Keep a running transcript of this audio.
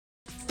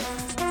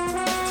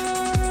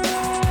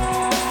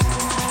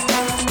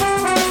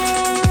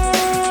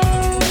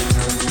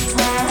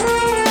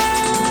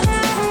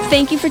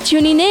Thank you for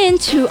tuning in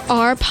to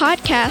our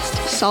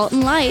podcast, Salt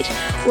and Light,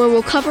 where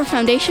we'll cover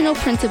foundational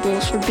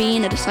principles for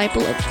being a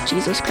disciple of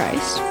Jesus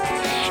Christ.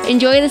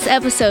 Enjoy this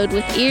episode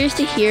with ears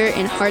to hear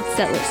and hearts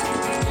that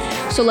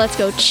listen. So let's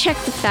go check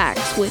the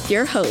facts with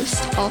your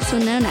host, also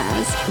known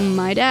as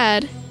my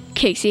dad,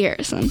 Casey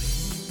Harrison.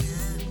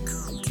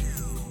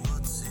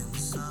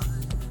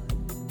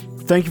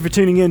 Thank you for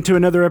tuning in to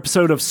another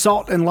episode of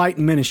Salt and Light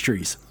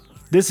Ministries.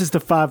 This is the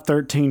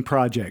 513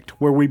 Project,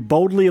 where we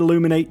boldly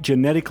illuminate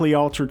genetically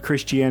altered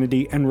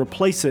Christianity and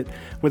replace it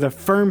with a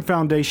firm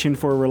foundation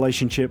for a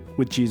relationship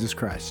with Jesus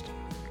Christ.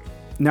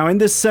 Now, in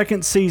this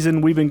second season,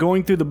 we've been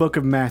going through the book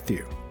of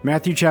Matthew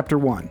chapter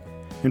 1.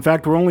 In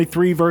fact, we're only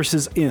 3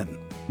 verses in.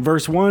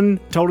 Verse 1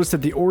 told us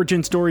that the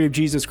origin story of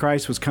Jesus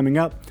Christ was coming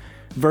up.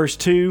 Verse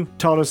 2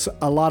 taught us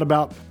a lot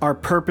about our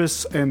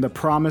purpose and the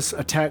promise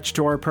attached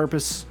to our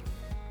purpose.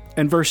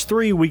 And verse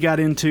 3 we got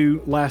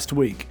into last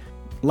week.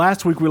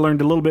 Last week, we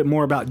learned a little bit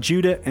more about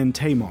Judah and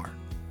Tamar.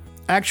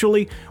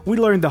 Actually, we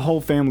learned the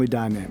whole family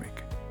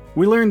dynamic.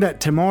 We learned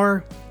that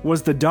Tamar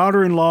was the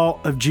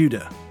daughter-in-law of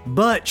Judah,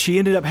 but she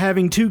ended up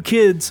having 2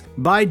 kids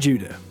by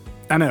Judah.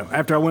 I know,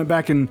 after I went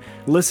back and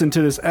listened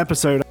to this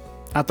episode,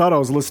 I thought I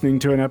was listening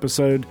to an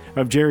episode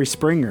of Jerry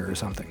Springer or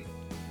something.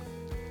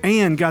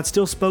 And God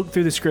still spoke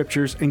through the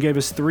scriptures and gave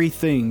us 3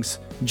 things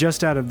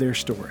just out of their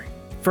story.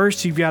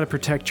 First, you've got to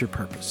protect your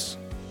purpose.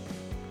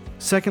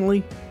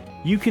 Secondly,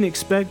 you can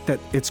expect that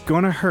it's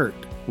going to hurt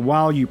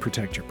while you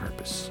protect your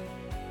purpose.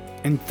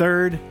 And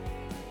third,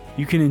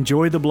 you can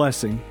enjoy the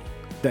blessing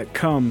that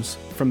comes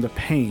from the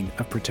pain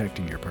of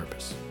protecting your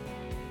purpose.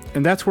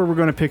 And that's where we're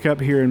going to pick up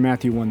here in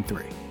Matthew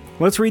 1:3.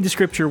 Let's read the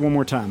scripture one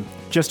more time,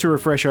 just to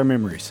refresh our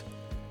memories.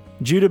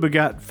 Judah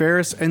begot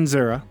Phares and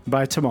Zerah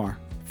by Tamar.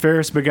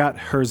 Phares begot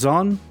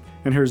Herzon,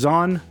 and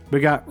Herzon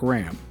begot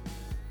Ram.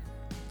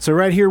 So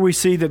right here we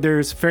see that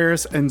there's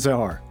Phares and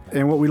Zahar.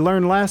 And what we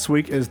learned last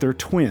week is they're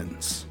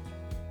twins.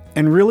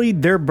 And really,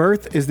 their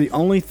birth is the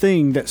only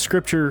thing that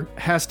Scripture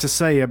has to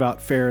say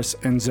about Phares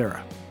and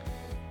Zerah.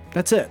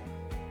 That's it.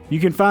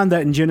 You can find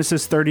that in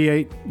Genesis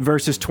 38,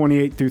 verses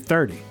 28 through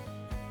 30.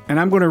 And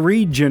I'm going to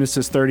read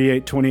Genesis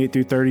 38, 28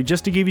 through 30,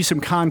 just to give you some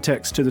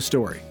context to the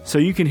story, so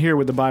you can hear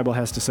what the Bible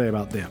has to say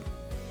about them.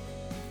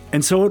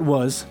 And so it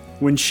was,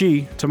 when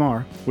she,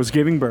 Tamar, was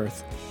giving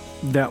birth,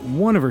 that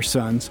one of her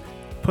sons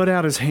put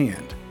out his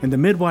hand, and the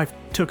midwife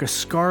took a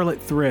scarlet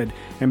thread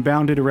and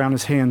bound it around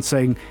his hand,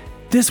 saying,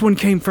 "This one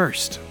came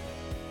first."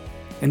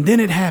 And then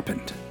it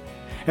happened.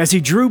 As he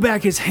drew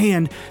back his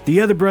hand, the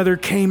other brother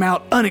came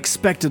out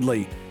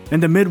unexpectedly,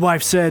 and the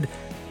midwife said,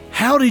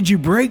 "How did you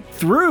break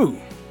through?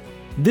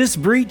 This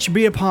breach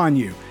be upon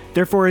you."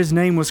 Therefore his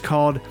name was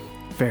called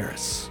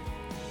Phares.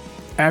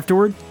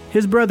 Afterward,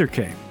 his brother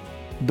came,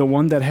 the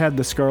one that had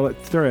the scarlet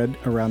thread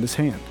around his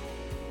hand,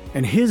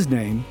 and his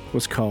name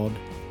was called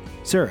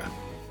Zerah.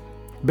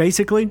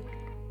 Basically,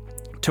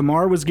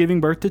 Tamar was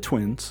giving birth to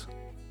twins.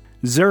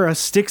 Zerah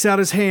sticks out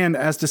his hand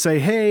as to say,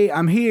 "Hey,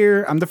 I'm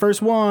here, I'm the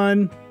first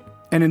one."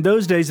 And in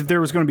those days, if there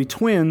was going to be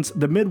twins,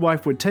 the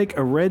midwife would take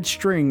a red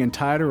string and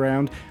tie it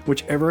around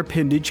whichever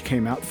appendage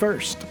came out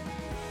first.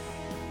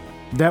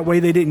 That way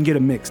they didn't get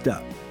them mixed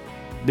up.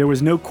 There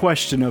was no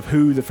question of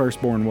who the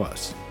firstborn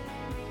was.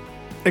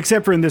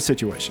 Except for in this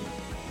situation,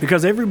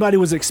 because everybody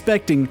was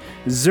expecting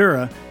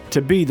Zerah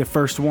to be the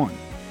first one.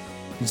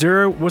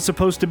 Zerah was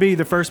supposed to be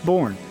the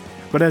firstborn,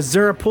 but as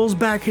Zerah pulls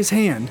back his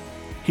hand,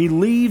 he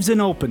leaves an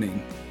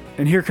opening,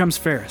 and here comes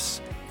Phares.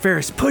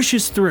 Phares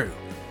pushes through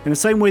in the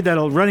same way that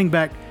a running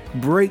back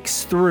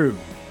breaks through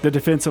the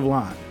defensive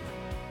line.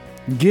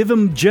 Give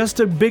him just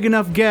a big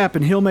enough gap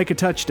and he'll make a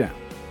touchdown.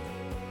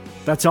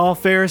 That's all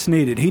Phares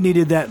needed. He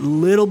needed that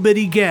little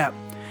bitty gap,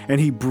 and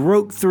he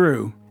broke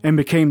through and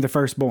became the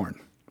firstborn.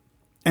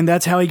 And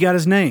that's how he got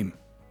his name.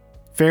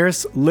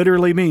 Phares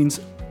literally means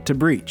to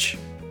breach.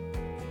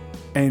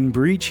 And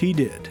breach he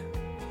did.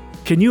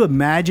 Can you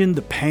imagine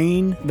the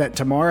pain that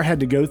Tamar had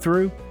to go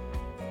through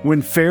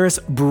when Phares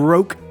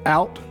broke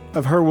out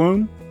of her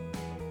womb?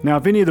 Now,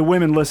 if any of the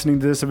women listening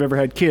to this have ever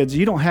had kids,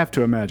 you don't have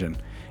to imagine.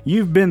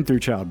 You've been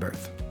through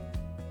childbirth.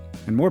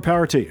 And more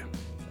power to you.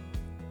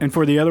 And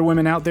for the other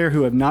women out there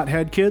who have not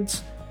had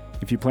kids,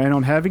 if you plan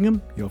on having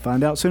them, you'll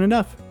find out soon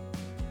enough.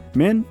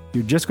 Men,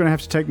 you're just going to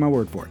have to take my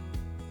word for it.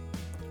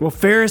 Well,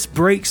 Phares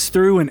breaks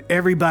through and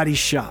everybody's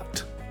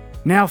shocked.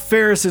 Now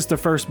Phares is the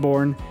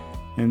firstborn.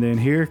 And then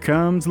here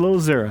comes little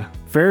Zerah.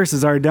 Phares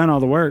has already done all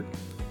the work.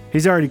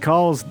 He's already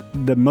caused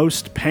the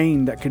most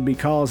pain that could be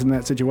caused in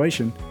that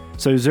situation.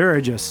 So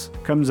Zerah just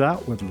comes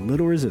out with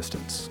little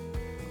resistance.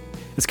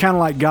 It's kind of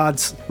like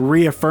God's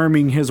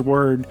reaffirming his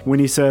word when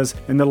he says,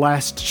 "And the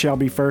last shall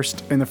be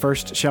first, and the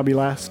first shall be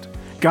last."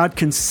 God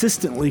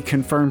consistently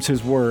confirms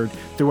his word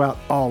throughout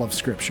all of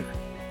Scripture.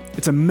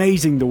 It's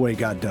amazing the way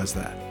God does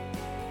that.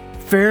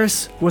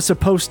 Phares was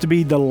supposed to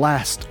be the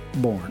last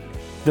born,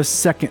 the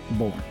second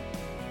born.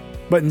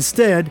 But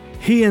instead,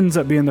 he ends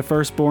up being the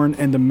firstborn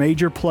and the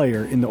major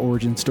player in the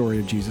origin story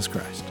of Jesus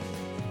Christ.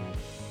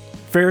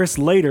 Phares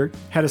later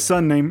had a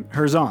son named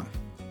Herzon.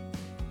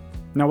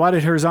 Now, why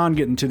did Herzon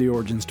get into the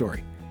origin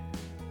story?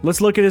 Let's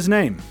look at his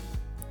name.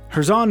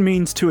 Herzon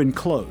means to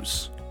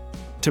enclose,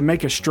 to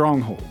make a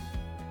stronghold.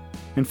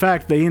 In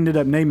fact, they ended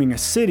up naming a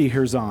city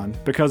Herzon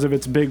because of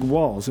its big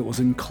walls. It was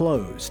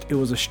enclosed. It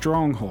was a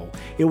stronghold.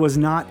 It was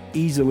not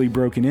easily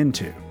broken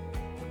into.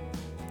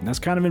 And that's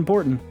kind of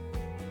important.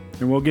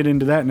 And we'll get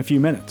into that in a few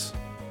minutes.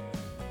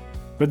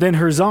 But then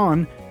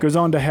Herzon goes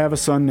on to have a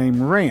son named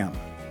Ram.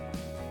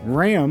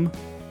 Ram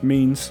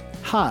means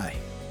high.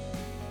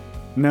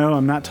 No,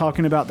 I'm not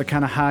talking about the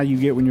kind of high you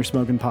get when you're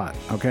smoking pot,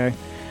 okay?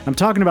 I'm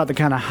talking about the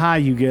kind of high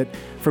you get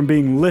from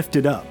being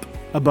lifted up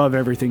above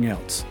everything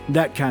else.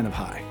 That kind of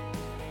high.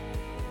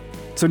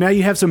 So now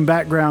you have some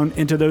background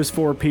into those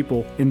four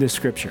people in this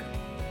scripture.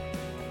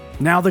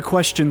 Now the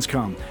questions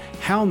come.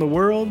 How in the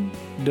world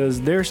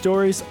does their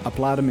stories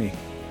apply to me?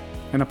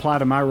 And apply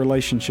to my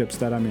relationships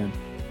that I'm in?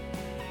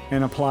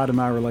 And apply to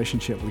my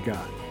relationship with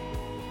God?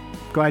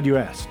 Glad you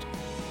asked.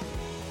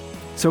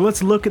 So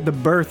let's look at the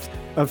birth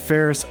of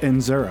Phares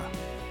and Zerah.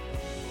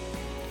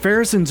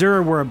 Phares and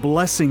Zerah were a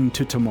blessing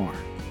to Tamar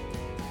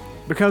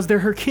because they're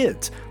her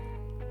kids.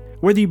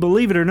 Whether you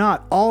believe it or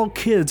not, all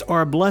kids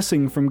are a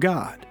blessing from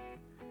God.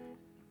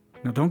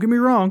 Now, don't get me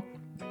wrong.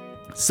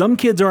 Some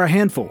kids are a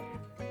handful.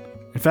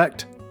 In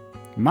fact,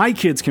 my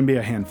kids can be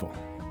a handful,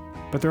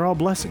 but they're all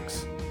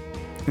blessings.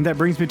 And that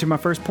brings me to my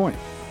first point.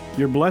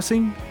 Your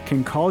blessing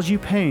can cause you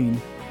pain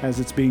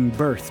as it's being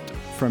birthed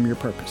from your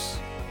purpose.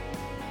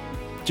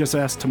 Just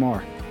ask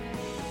Tamar.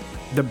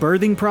 The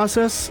birthing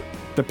process,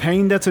 the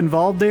pain that's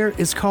involved there,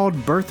 is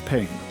called birth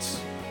pains.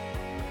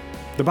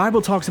 The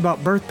Bible talks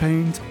about birth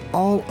pains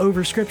all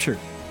over Scripture.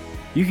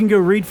 You can go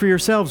read for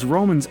yourselves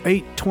Romans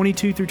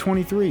 8:22 through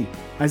 23,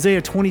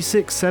 Isaiah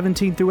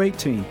 26:17 through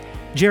 18,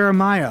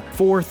 Jeremiah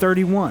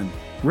 4:31,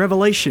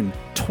 Revelation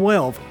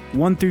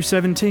 12:1 through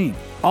 17.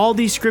 All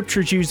these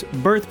scriptures use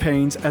birth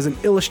pains as an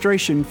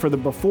illustration for the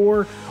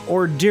before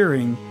or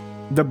during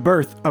the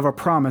birth of a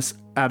promise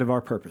out of our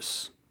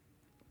purpose.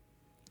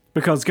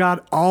 Because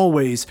God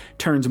always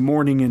turns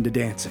mourning into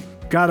dancing.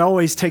 God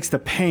always takes the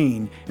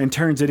pain and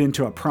turns it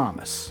into a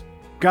promise.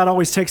 God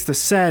always takes the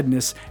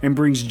sadness and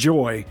brings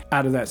joy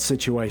out of that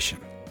situation.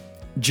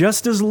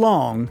 Just as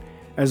long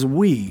as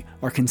we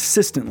are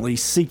consistently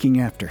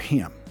seeking after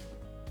Him.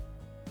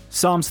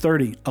 Psalms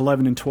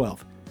 30:11 and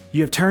 12.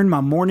 You have turned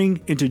my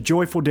mourning into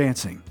joyful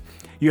dancing.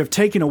 You have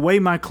taken away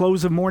my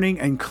clothes of mourning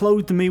and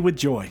clothed me with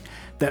joy,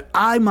 that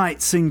I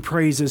might sing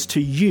praises to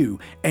you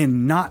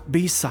and not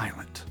be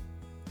silent.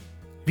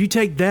 If you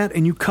take that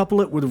and you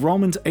couple it with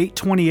Romans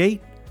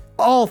 8:28,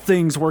 all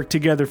things work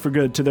together for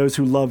good to those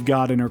who love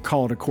God and are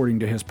called according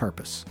to His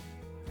purpose.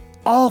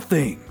 All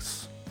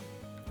things.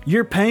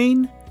 Your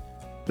pain,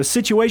 the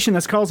situation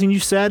that's causing you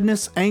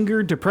sadness,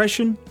 anger,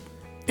 depression,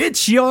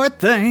 it's your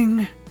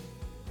thing.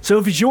 So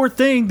if it's your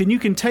thing, then you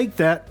can take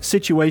that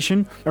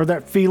situation or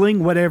that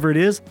feeling, whatever it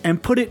is,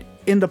 and put it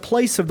in the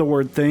place of the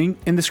word thing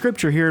in the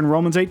scripture here in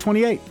Romans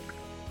 8:28.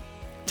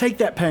 Take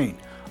that pain.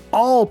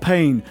 All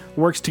pain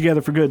works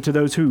together for good to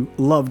those who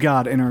love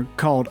God and are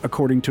called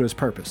according to His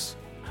purpose.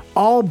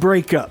 All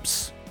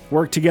breakups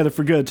work together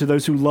for good to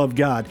those who love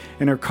God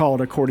and are called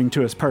according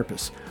to His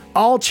purpose.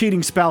 All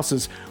cheating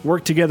spouses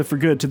work together for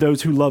good to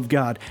those who love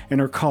God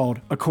and are called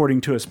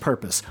according to His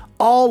purpose.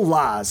 All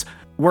lies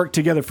work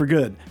together for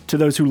good to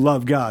those who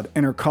love God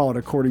and are called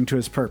according to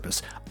His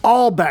purpose.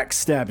 All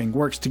backstabbing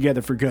works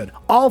together for good.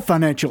 All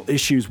financial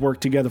issues work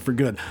together for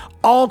good.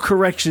 All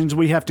corrections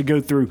we have to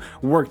go through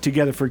work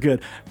together for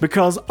good.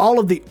 Because all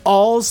of the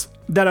alls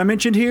that I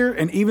mentioned here,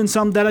 and even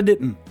some that I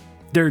didn't,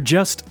 they're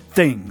just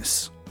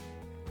things.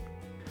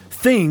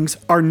 Things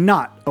are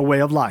not a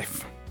way of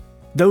life.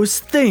 Those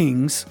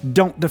things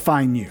don't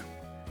define you.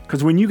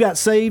 Because when you got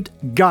saved,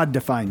 God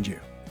defined you.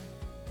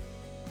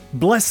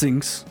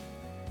 Blessings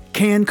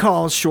can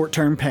cause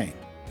short-term pain.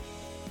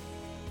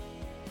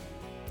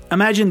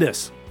 Imagine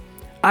this.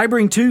 I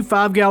bring 2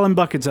 5-gallon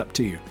buckets up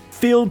to you,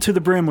 filled to the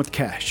brim with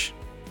cash.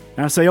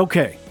 And I say,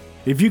 okay,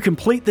 if you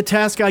complete the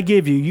task I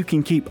give you, you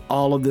can keep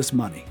all of this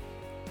money.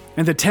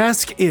 And the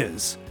task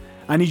is,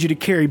 I need you to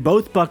carry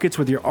both buckets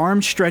with your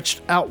arms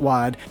stretched out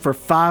wide for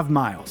 5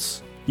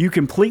 miles. You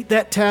complete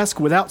that task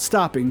without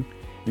stopping,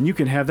 and you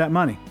can have that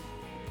money.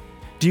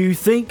 Do you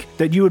think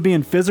that you would be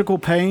in physical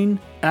pain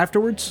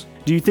afterwards?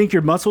 Do you think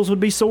your muscles would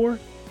be sore?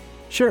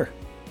 Sure.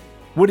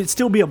 Would it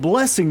still be a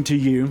blessing to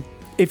you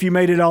if you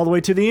made it all the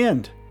way to the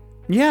end?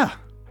 Yeah.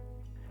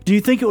 Do you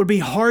think it would be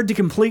hard to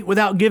complete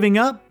without giving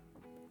up?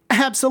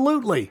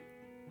 Absolutely.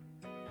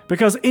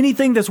 Because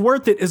anything that's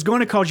worth it is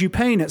going to cause you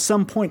pain at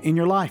some point in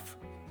your life.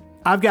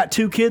 I've got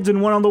 2 kids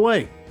and 1 on the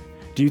way.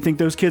 Do you think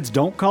those kids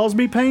don't cause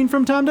me pain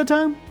from time to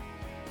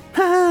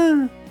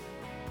time?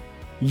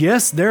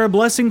 Yes, they're a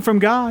blessing from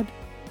God.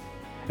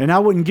 And I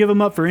wouldn't give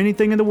them up for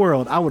anything in the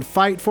world. I would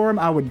fight for them.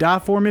 I would die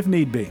for them if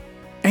need be.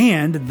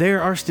 And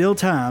there are still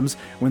times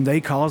when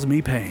they cause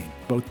me pain,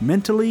 both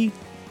mentally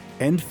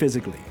and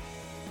physically.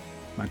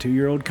 My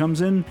 2-year-old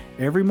comes in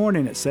every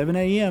morning at 7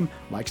 a.m.,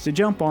 likes to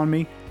jump on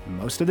me.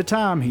 Most of the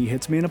time, he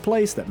hits me in a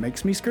place that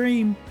makes me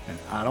scream, and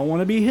I don't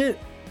want to be hit.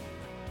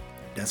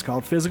 That's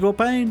called physical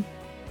pain.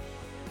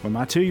 When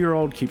my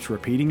 2-year-old keeps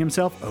repeating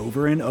himself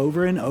over and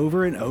over and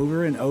over and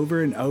over and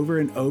over and over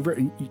and over,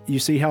 and you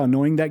see how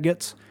annoying that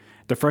gets?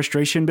 The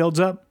frustration builds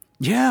up.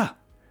 Yeah,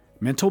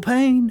 mental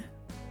pain.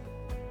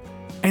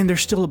 And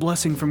there's still a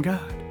blessing from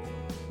God.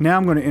 Now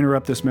I'm going to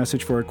interrupt this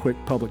message for a quick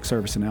public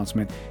service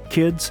announcement.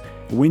 Kids,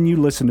 when you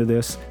listen to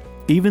this,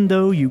 even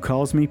though you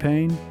cause me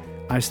pain,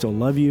 I still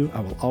love you.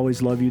 I will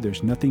always love you.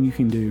 There's nothing you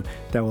can do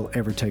that will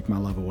ever take my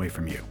love away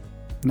from you.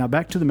 Now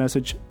back to the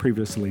message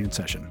previously in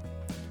session.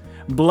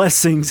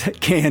 Blessings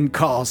can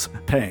cause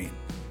pain.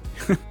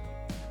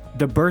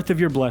 The birth of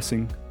your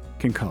blessing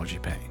can cause you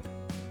pain.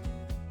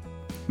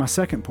 My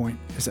second point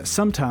is that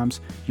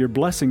sometimes your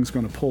blessing's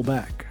going to pull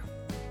back,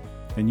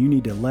 and you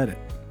need to let it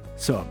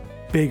so a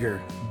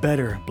bigger,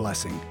 better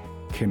blessing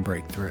can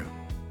break through.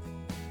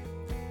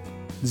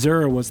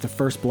 Zerah was the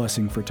first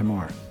blessing for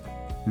Tamar.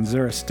 And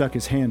Zerah stuck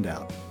his hand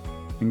out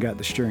and got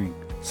the string,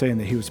 saying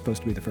that he was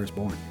supposed to be the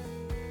firstborn.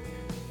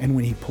 And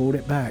when he pulled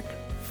it back,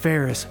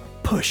 Phares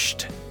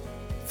pushed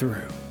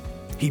through.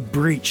 He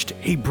breached,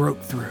 he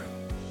broke through.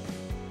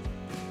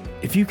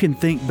 If you can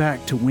think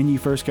back to when you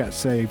first got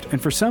saved,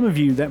 and for some of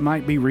you that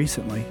might be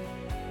recently,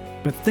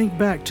 but think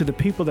back to the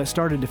people that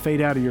started to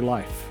fade out of your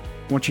life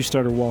once you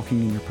started walking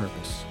in your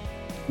purpose.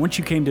 Once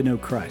you came to know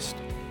Christ.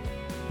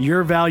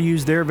 Your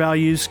values, their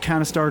values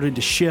kind of started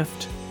to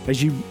shift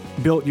as you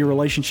built your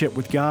relationship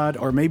with God,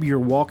 or maybe you're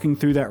walking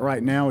through that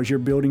right now as you're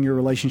building your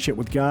relationship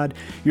with God.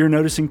 You're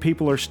noticing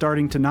people are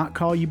starting to not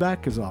call you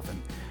back as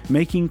often,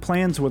 making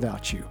plans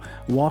without you,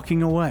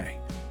 walking away.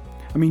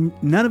 I mean,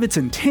 none of it's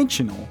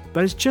intentional,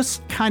 but it's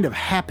just kind of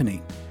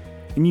happening,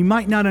 and you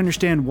might not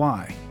understand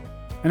why.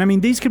 And I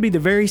mean, these could be the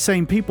very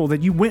same people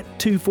that you went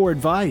to for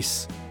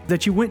advice,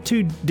 that you went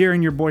to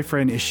during your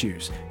boyfriend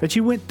issues, that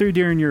you went through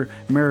during your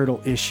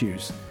marital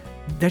issues,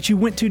 that you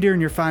went to during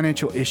your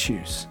financial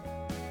issues.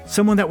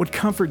 Someone that would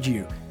comfort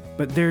you,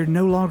 but they're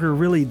no longer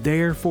really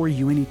there for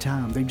you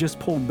anytime. They've just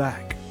pulled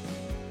back.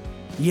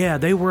 Yeah,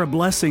 they were a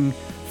blessing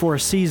for a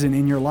season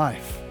in your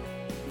life,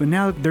 but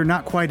now they're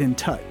not quite in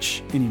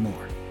touch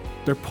anymore.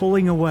 They're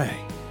pulling away.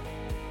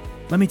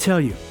 Let me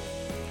tell you,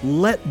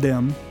 let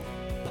them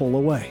pull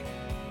away.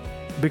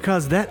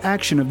 Because that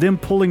action of them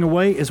pulling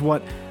away is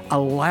what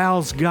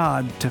allows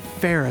God to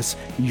Phares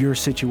your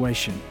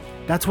situation.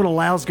 That's what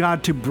allows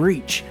God to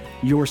breach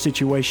your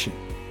situation.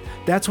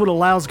 That's what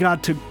allows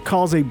God to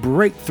cause a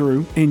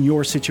breakthrough in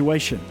your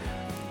situation.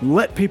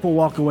 Let people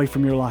walk away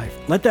from your life.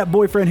 Let that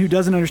boyfriend who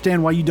doesn't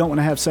understand why you don't want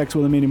to have sex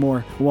with him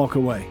anymore walk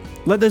away.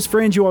 Let those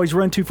friends you always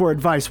run to for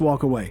advice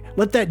walk away.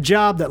 Let that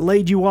job that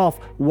laid you off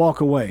walk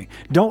away.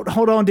 Don't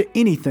hold on to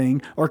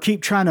anything or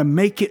keep trying to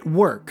make it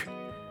work.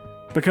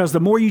 Because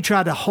the more you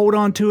try to hold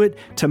on to it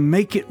to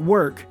make it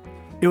work,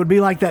 it would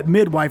be like that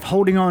midwife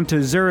holding on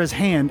to Zerah's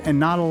hand and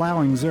not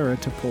allowing Zerah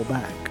to pull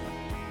back.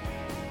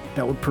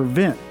 That would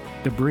prevent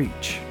the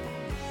breach.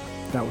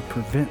 That would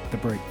prevent the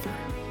breakthrough.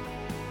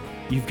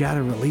 You've got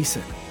to release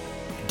it.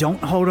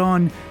 Don't hold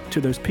on to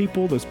those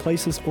people, those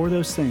places, or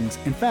those things.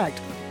 In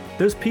fact,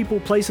 those people,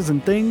 places,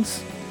 and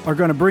things are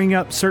going to bring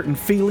up certain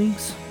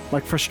feelings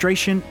like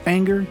frustration,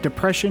 anger,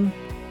 depression.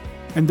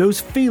 And those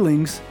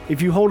feelings,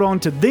 if you hold on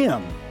to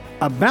them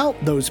about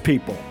those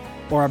people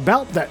or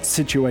about that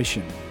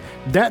situation,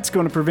 that's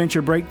going to prevent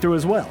your breakthrough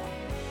as well.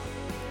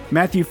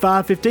 Matthew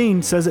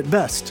 5:15 says it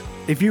best.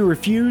 If you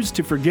refuse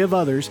to forgive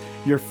others,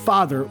 your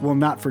Father will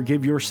not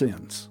forgive your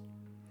sins.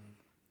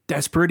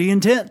 That's pretty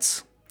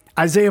intense.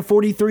 Isaiah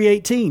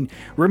 43:18,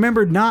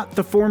 remember not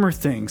the former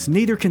things,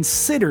 neither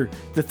consider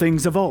the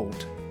things of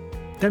old.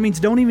 That means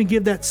don't even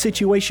give that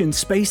situation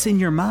space in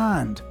your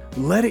mind.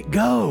 Let it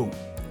go.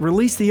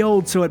 Release the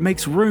old so it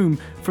makes room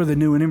for the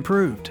new and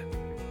improved.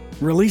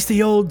 Release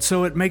the old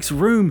so it makes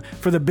room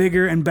for the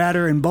bigger and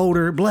badder and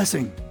bolder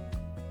blessing.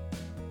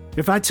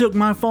 If I took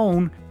my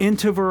phone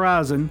into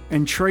Verizon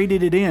and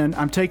traded it in,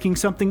 I'm taking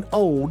something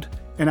old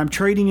and I'm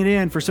trading it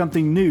in for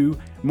something new,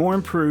 more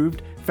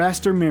improved,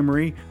 faster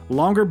memory,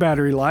 longer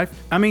battery life.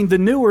 I mean, the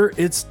newer,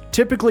 it's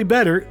typically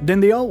better than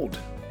the old.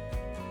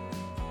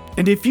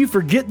 And if you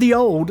forget the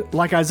old,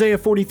 like Isaiah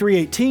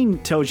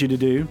 43:18 tells you to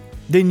do,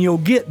 then you'll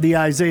get the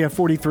Isaiah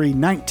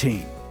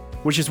 43:19,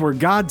 which is where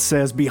God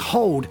says,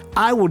 behold,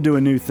 I will do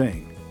a new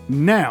thing.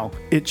 Now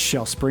it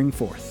shall spring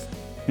forth.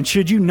 And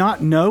should you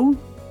not know?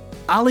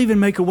 I'll even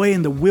make a way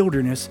in the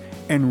wilderness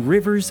and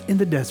rivers in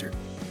the desert.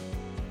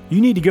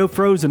 You need to go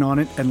frozen on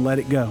it and let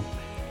it go.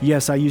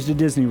 Yes, I used a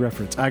Disney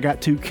reference. I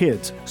got 2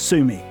 kids.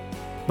 Sue me.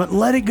 But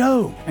let it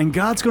go. And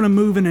God's going to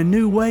move in a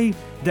new way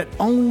that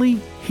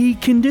only He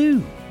can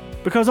do.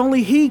 Because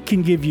only He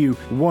can give you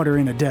water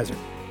in a desert.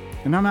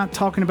 And I'm not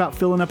talking about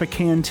filling up a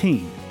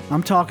canteen.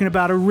 I'm talking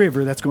about a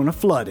river that's going to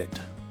flood it.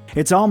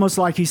 It's almost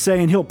like He's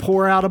saying He'll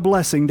pour out a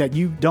blessing that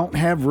you don't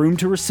have room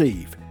to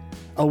receive.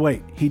 Oh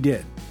wait, He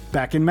did.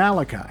 Back in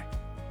Malachi,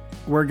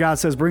 where God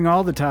says, bring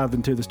all the tithe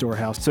into the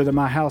storehouse so that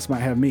my house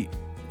might have meat.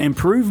 And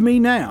prove me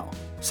now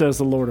says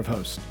the Lord of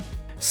hosts.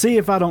 See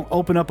if I don't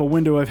open up a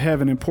window of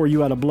heaven and pour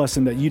you out a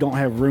blessing that you don't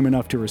have room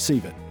enough to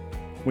receive it.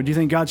 What, do you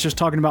think God's just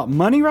talking about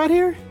money right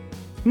here?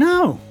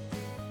 No.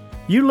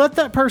 You let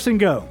that person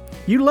go.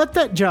 You let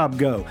that job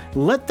go.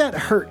 Let that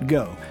hurt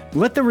go.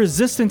 Let the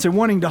resistance and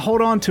wanting to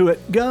hold on to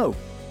it go.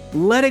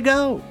 Let it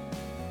go.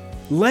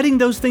 Letting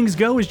those things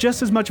go is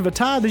just as much of a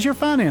tithe as your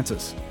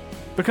finances,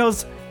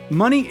 because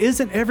money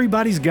isn't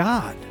everybody's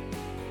God.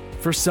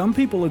 For some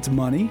people, it's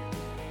money.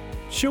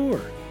 Sure.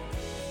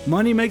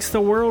 Money makes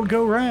the world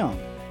go round.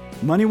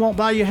 Money won't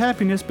buy you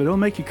happiness, but it'll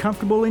make you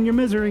comfortable in your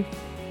misery.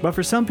 But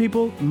for some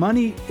people,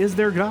 money is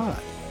their God.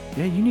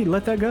 Yeah, you need to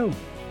let that go.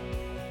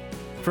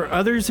 For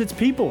others, it's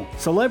people,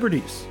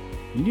 celebrities.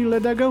 You need to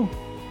let that go.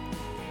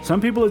 Some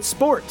people, it's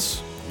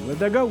sports. You let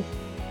that go.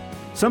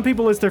 Some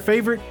people, it's their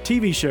favorite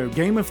TV show,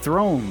 Game of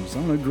Thrones, I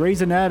don't know,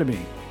 Grey's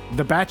Anatomy,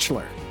 The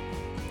Bachelor.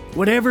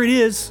 Whatever it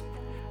is,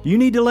 you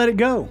need to let it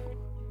go.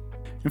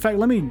 In fact,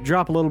 let me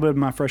drop a little bit of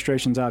my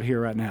frustrations out here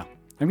right now.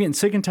 I'm getting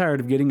sick and tired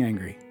of getting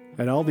angry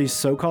at all these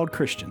so-called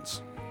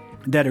Christians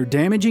that are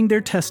damaging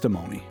their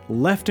testimony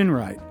left and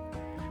right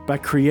by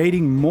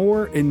creating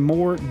more and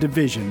more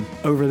division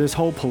over this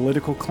whole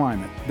political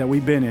climate that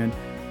we've been in.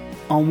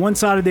 On one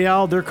side of the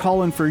aisle, they're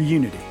calling for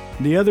unity.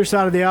 The other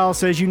side of the aisle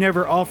says you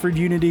never offered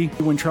unity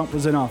when Trump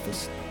was in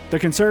office. The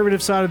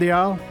conservative side of the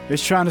aisle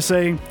is trying to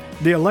say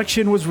the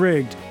election was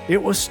rigged.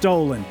 It was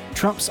stolen.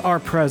 Trump's our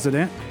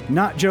president,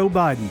 not Joe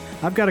Biden.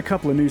 I've got a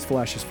couple of news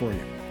flashes for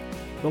you.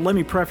 But let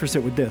me preface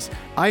it with this.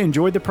 I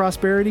enjoyed the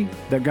prosperity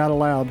that God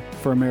allowed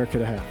for America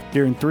to have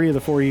during 3 of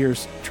the 4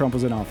 years Trump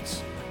was in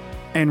office.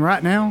 And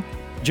right now,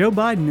 Joe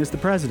Biden is the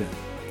president.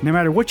 No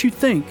matter what you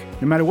think,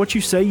 no matter what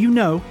you say, you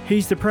know,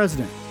 he's the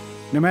president.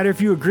 No matter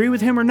if you agree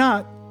with him or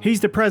not,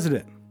 he's the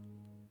president.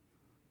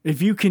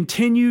 If you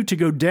continue to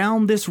go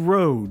down this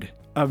road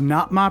of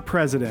not my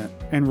president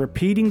and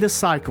repeating the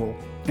cycle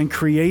and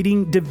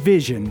creating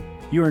division,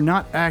 you are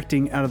not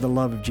acting out of the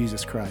love of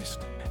Jesus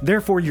Christ.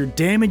 Therefore, you're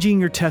damaging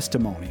your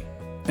testimony,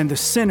 and the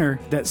sinner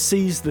that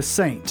sees the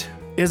saint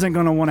isn't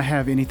going to want to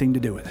have anything to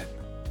do with it.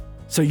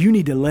 So you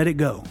need to let it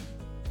go,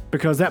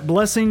 because that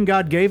blessing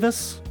God gave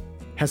us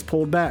has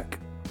pulled back.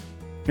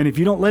 And if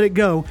you don't let it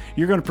go,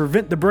 you're going to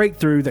prevent the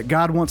breakthrough that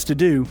God wants to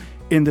do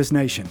in this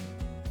nation.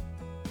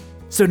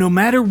 So no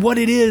matter what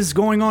it is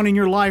going on in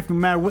your life, no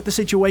matter what the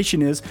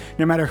situation is,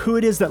 no matter who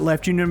it is that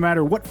left you, no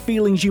matter what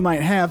feelings you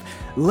might have,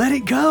 let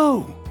it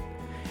go.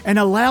 And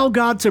allow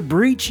God to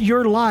breach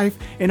your life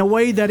in a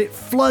way that it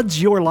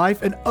floods your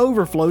life and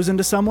overflows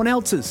into someone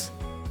else's.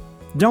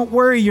 Don't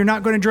worry, you're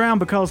not going to drown,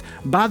 because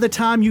by the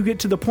time you get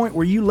to the point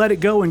where you let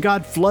it go and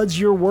God floods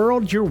your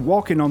world, you're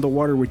walking on the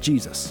water with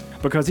Jesus,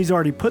 because He's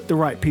already put the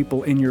right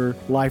people in your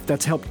life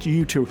that's helped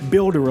you to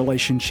build a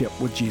relationship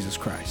with Jesus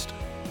Christ.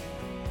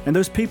 And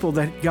those people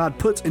that God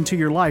puts into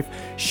your life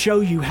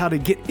show you how to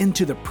get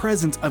into the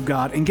presence of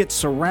God and get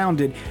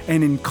surrounded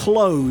and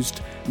enclosed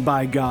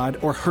by God,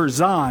 or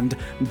horizoned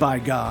by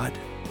God.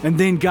 And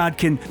then God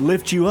can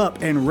lift you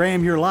up and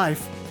ram your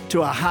life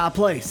to a high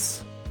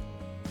place.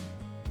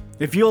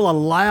 If you'll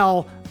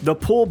allow the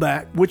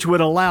pullback, which would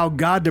allow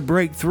God to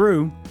break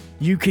through,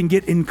 you can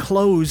get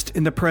enclosed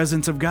in the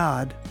presence of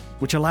God,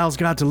 which allows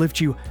God to lift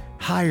you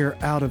higher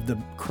out of the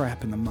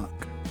crap and the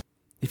muck.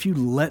 If you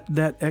let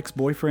that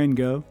ex-boyfriend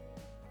go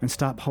and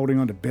stop holding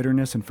on to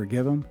bitterness and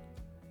forgive him,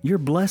 your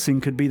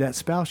blessing could be that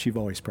spouse you've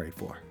always prayed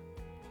for.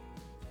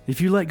 If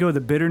you let go of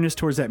the bitterness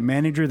towards that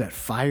manager that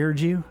fired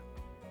you,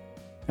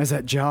 as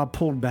that job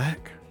pulled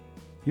back,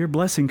 your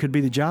blessing could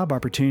be the job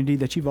opportunity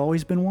that you've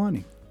always been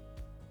wanting.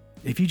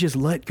 If you just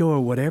let go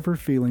of whatever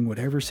feeling,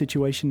 whatever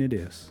situation it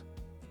is,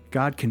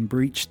 God can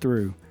breach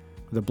through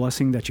the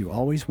blessing that you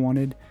always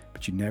wanted,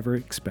 but you never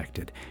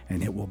expected,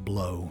 and it will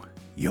blow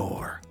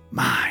your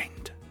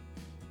mind.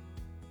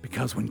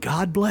 Because when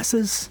God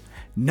blesses,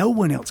 no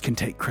one else can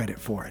take credit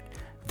for it.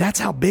 That's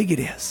how big it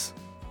is.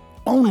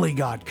 Only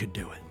God could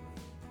do it.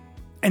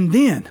 And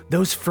then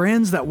those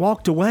friends that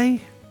walked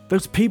away,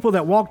 those people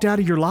that walked out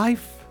of your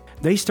life,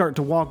 they start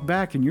to walk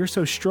back, and you're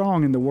so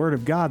strong in the Word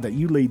of God that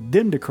you lead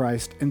them to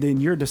Christ, and then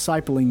you're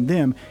discipling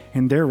them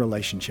in their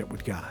relationship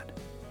with God.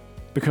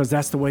 Because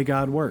that's the way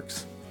God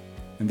works.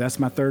 And that's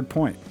my third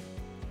point.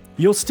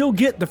 You'll still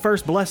get the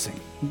first blessing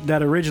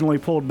that originally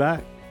pulled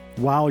back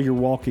while you're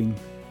walking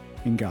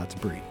in God's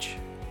breach,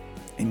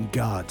 in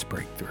God's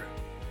breakthrough.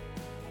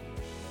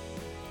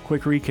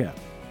 Quick recap.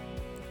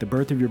 The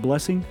birth of your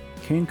blessing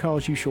can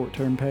cause you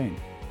short-term pain.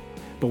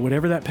 But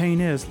whatever that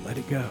pain is, let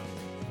it go.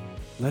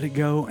 Let it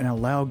go and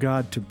allow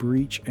God to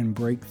breach and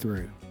break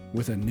through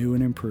with a new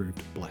and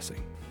improved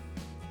blessing.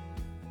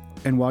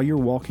 And while you're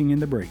walking in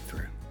the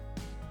breakthrough,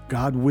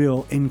 God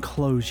will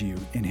enclose you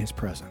in His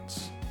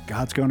presence.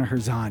 God's going to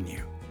horizon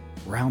you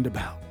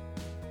roundabout.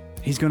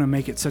 He's going to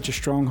make it such a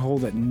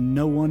stronghold that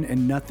no one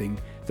and nothing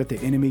that the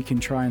enemy can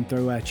try and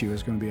throw at you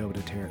is going to be able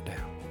to tear it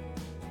down.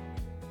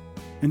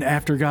 And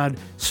after God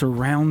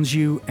surrounds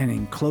you and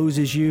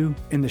encloses you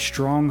in the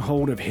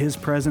stronghold of His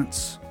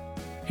presence,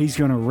 He's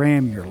going to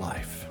ram your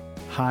life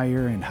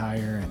higher and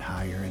higher and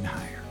higher and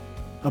higher,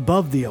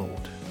 above the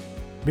old,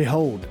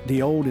 Behold,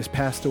 the old is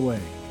passed away,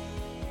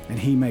 and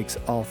he makes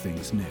all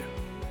things new.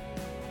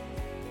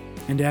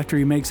 And after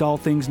he makes all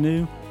things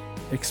new,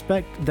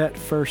 expect that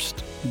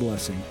first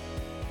blessing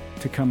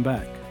to come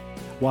back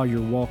while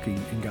you're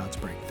walking in God's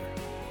breakthrough.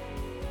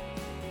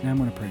 Now I'm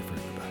going to pray for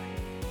everybody.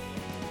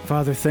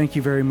 Father, thank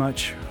you very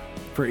much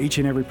for each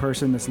and every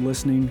person that's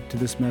listening to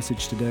this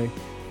message today.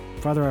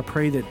 Father, I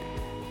pray that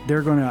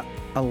they're going to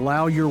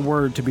allow your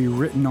word to be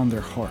written on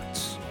their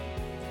hearts,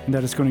 and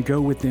that it's going to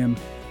go with them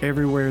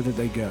everywhere that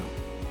they go.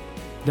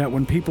 That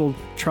when people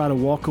try to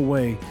walk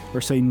away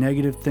or say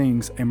negative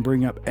things and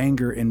bring up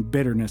anger and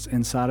bitterness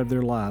inside of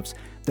their lives,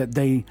 that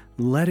they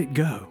let it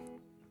go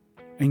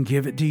and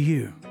give it to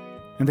you.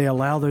 And they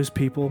allow those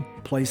people,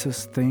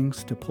 places,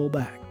 things to pull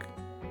back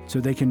so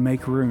they can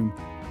make room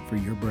for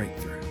your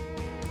breakthrough.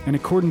 And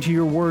according to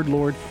your word,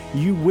 Lord,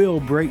 you will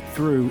break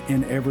through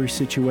in every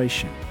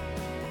situation.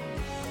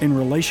 In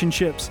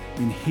relationships,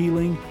 in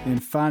healing, in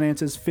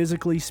finances,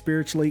 physically,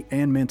 spiritually,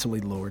 and mentally,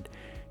 Lord,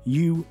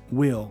 you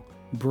will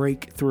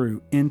break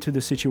through into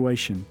the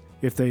situation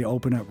if they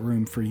open up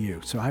room for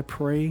you. So I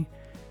pray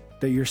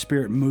that your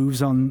Spirit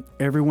moves on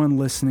everyone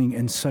listening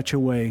in such a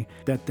way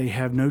that they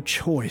have no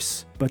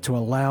choice but to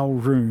allow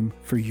room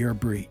for your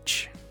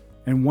breach.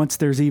 And once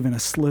there's even a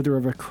slither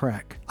of a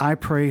crack, I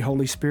pray,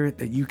 Holy Spirit,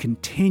 that you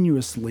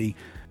continuously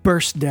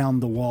burst down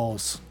the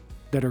walls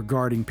that are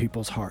guarding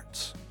people's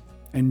hearts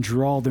and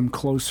draw them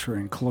closer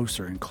and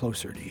closer and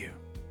closer to you.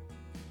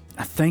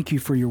 I thank you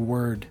for your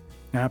word.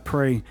 And I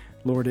pray,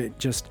 Lord, it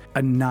just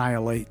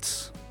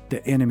annihilates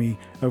the enemy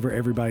over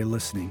everybody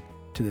listening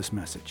to this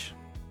message.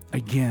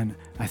 Again,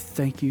 I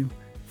thank you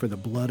for the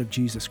blood of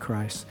Jesus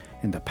Christ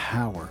and the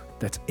power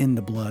that's in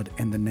the blood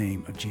and the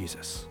name of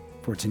Jesus.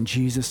 For it's in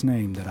Jesus'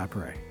 name that I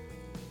pray.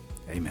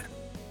 Amen.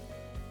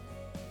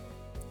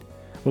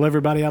 Well,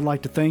 everybody, I'd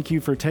like to thank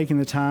you for taking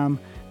the time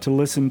to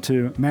listen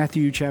to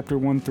Matthew chapter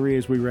 1-3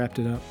 as we wrapped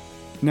it up.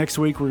 Next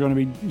week, we're going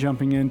to be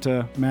jumping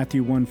into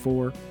Matthew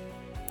 1-4.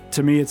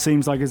 To me, it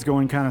seems like it's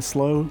going kind of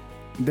slow.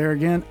 There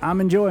again,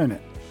 I'm enjoying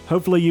it.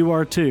 Hopefully you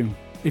are too.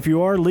 If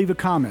you are, leave a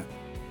comment.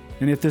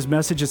 And if this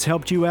message has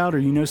helped you out or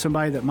you know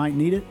somebody that might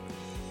need it,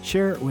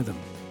 share it with them.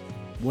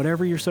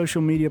 Whatever your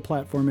social media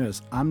platform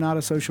is. I'm not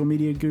a social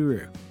media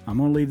guru. I'm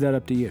going to leave that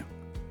up to you.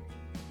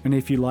 And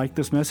if you like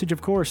this message,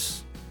 of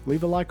course,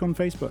 leave a like on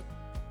Facebook.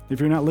 If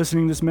you're not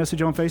listening to this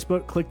message on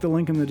Facebook, click the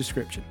link in the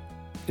description.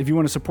 If you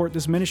want to support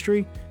this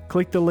ministry,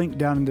 click the link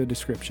down in the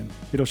description.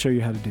 It'll show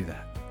you how to do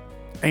that.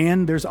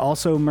 And there's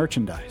also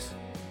merchandise.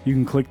 You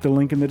can click the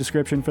link in the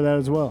description for that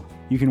as well.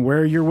 You can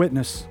wear your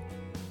witness.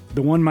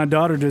 The one my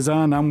daughter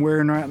designed, I'm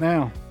wearing right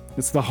now.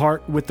 It's the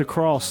heart with the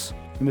cross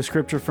and the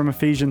scripture from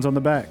Ephesians on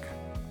the back.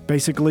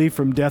 Basically,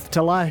 from death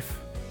to life.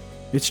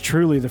 It's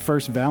truly the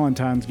first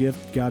Valentine's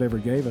gift God ever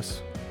gave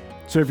us.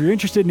 So if you're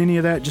interested in any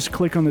of that, just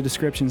click on the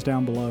descriptions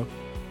down below.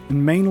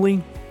 And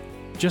mainly,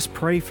 just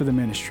pray for the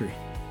ministry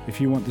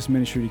if you want this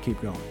ministry to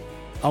keep going.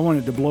 I want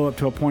it to blow up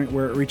to a point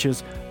where it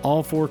reaches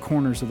all four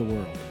corners of the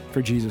world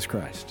for Jesus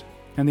Christ.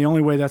 And the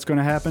only way that's going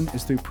to happen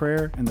is through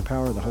prayer and the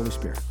power of the Holy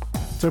Spirit.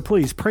 So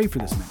please pray for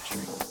this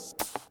ministry.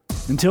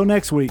 Until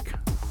next week,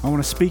 I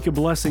want to speak a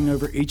blessing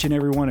over each and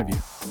every one of you.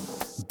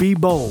 Be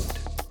bold,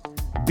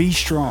 be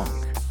strong,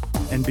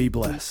 and be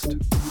blessed.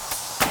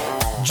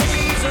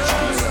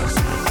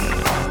 Jesus.